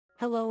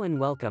Hello and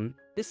welcome,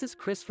 this is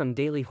Chris from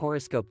Daily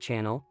Horoscope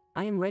channel.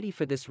 I am ready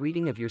for this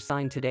reading of your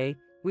sign today.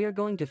 We are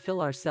going to fill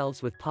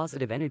ourselves with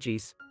positive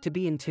energies, to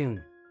be in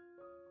tune.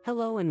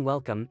 Hello and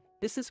welcome,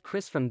 this is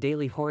Chris from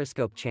Daily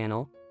Horoscope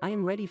channel. I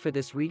am ready for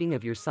this reading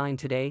of your sign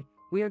today.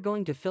 We are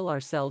going to fill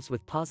ourselves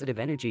with positive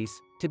energies,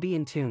 to be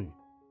in tune.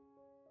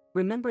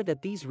 Remember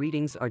that these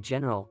readings are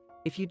general.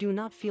 If you do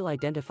not feel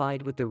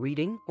identified with the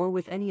reading or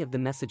with any of the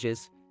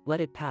messages,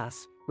 let it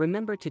pass.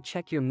 Remember to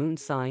check your moon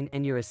sign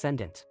and your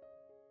ascendant.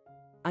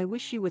 I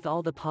wish you with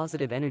all the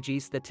positive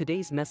energies that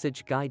today's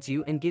message guides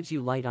you and gives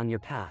you light on your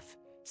path.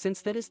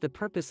 Since that is the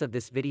purpose of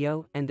this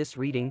video and this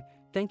reading,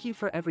 thank you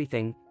for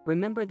everything.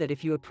 Remember that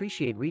if you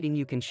appreciate reading,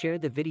 you can share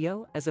the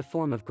video as a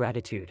form of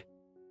gratitude.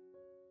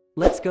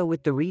 Let's go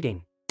with the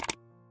reading.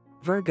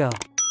 Virgo.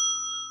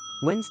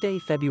 Wednesday,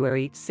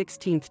 February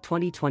 16th,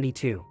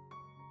 2022.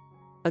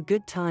 A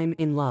good time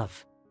in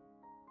love.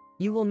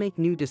 You will make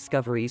new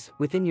discoveries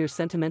within your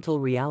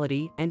sentimental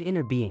reality and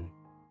inner being.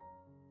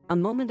 A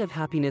moment of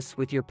happiness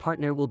with your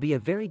partner will be a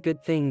very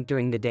good thing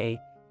during the day.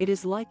 It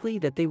is likely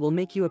that they will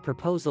make you a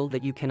proposal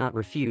that you cannot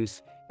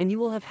refuse, and you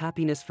will have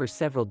happiness for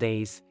several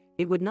days.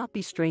 It would not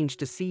be strange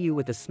to see you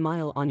with a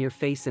smile on your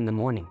face in the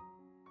morning.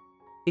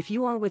 If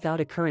you are without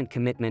a current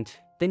commitment,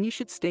 then you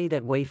should stay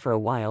that way for a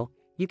while.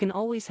 You can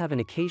always have an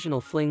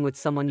occasional fling with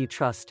someone you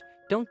trust.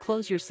 Don't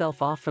close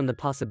yourself off from the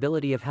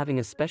possibility of having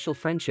a special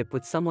friendship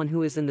with someone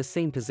who is in the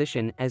same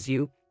position as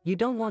you. You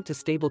don't want to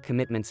stable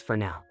commitments for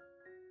now.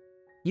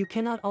 You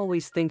cannot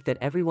always think that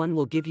everyone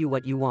will give you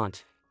what you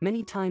want.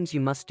 Many times you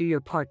must do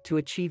your part to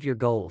achieve your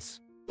goals.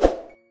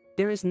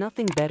 There is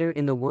nothing better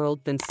in the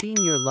world than seeing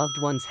your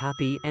loved ones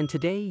happy, and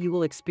today you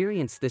will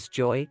experience this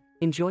joy.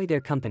 Enjoy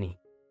their company.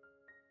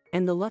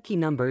 And the lucky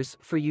numbers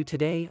for you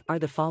today are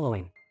the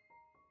following: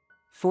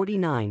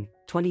 49,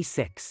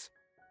 26,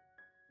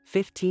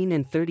 15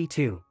 and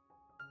 32.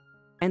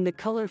 And the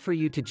color for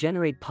you to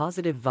generate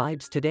positive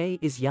vibes today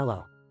is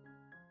yellow.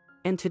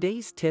 And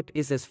today's tip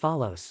is as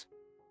follows.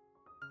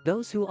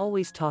 Those who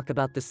always talk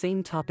about the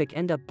same topic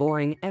end up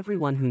boring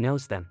everyone who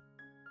knows them.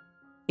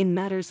 In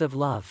matters of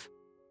love,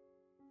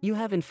 you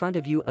have in front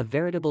of you a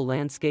veritable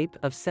landscape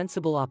of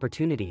sensible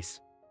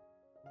opportunities.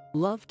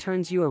 Love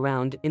turns you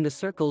around in the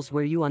circles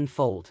where you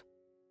unfold.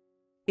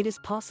 It is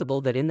possible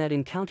that in that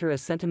encounter a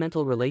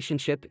sentimental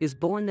relationship is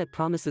born that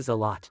promises a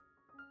lot.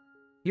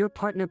 Your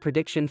partner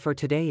prediction for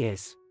today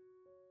is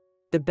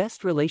the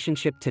best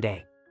relationship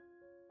today.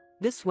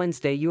 This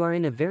Wednesday you are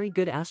in a very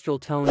good astral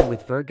tone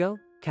with Virgo,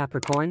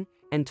 Capricorn,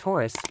 and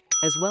Taurus,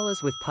 as well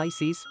as with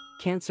Pisces,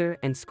 Cancer,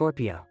 and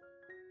Scorpio.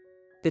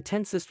 The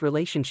tensest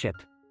relationship.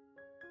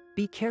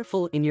 Be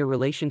careful in your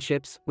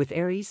relationships with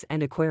Aries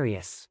and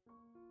Aquarius.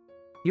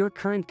 Your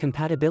current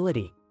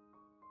compatibility.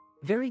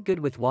 Very good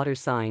with water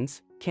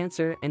signs,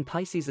 Cancer and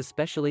Pisces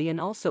especially, and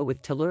also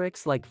with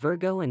tellurics like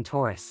Virgo and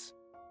Taurus.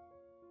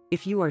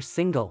 If you are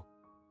single,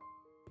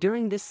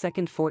 during this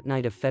second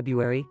fortnight of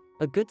February,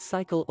 a good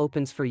cycle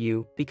opens for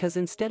you because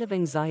instead of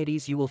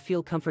anxieties you will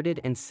feel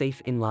comforted and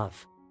safe in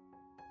love.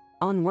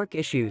 On work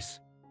issues.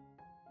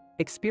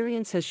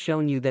 Experience has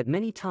shown you that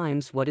many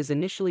times what is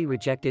initially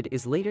rejected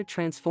is later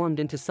transformed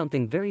into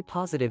something very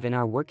positive in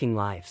our working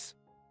lives.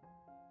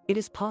 It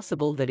is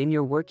possible that in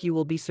your work you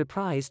will be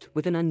surprised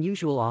with an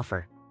unusual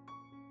offer.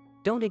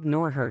 Don't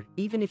ignore her.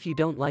 Even if you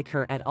don't like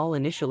her at all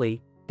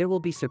initially, there will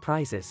be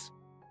surprises.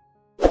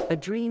 A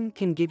dream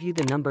can give you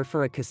the number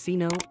for a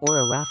casino or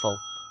a raffle,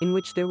 in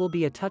which there will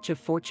be a touch of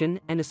fortune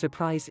and a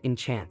surprise in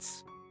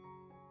chance.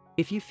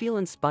 If you feel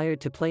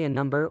inspired to play a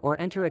number or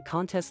enter a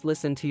contest,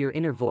 listen to your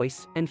inner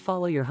voice and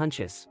follow your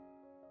hunches.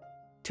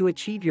 To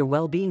achieve your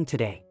well-being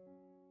today.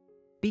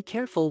 Be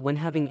careful when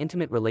having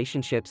intimate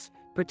relationships,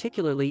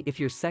 particularly if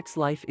your sex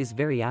life is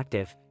very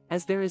active,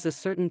 as there is a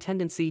certain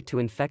tendency to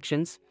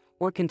infections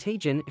or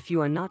contagion if you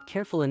are not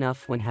careful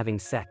enough when having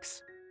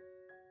sex.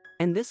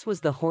 And this was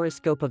the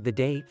horoscope of the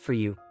day for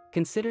you.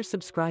 Consider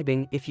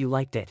subscribing if you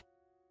liked it.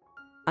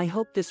 I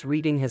hope this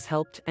reading has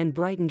helped and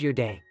brightened your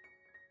day.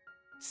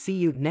 See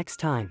you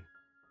next time.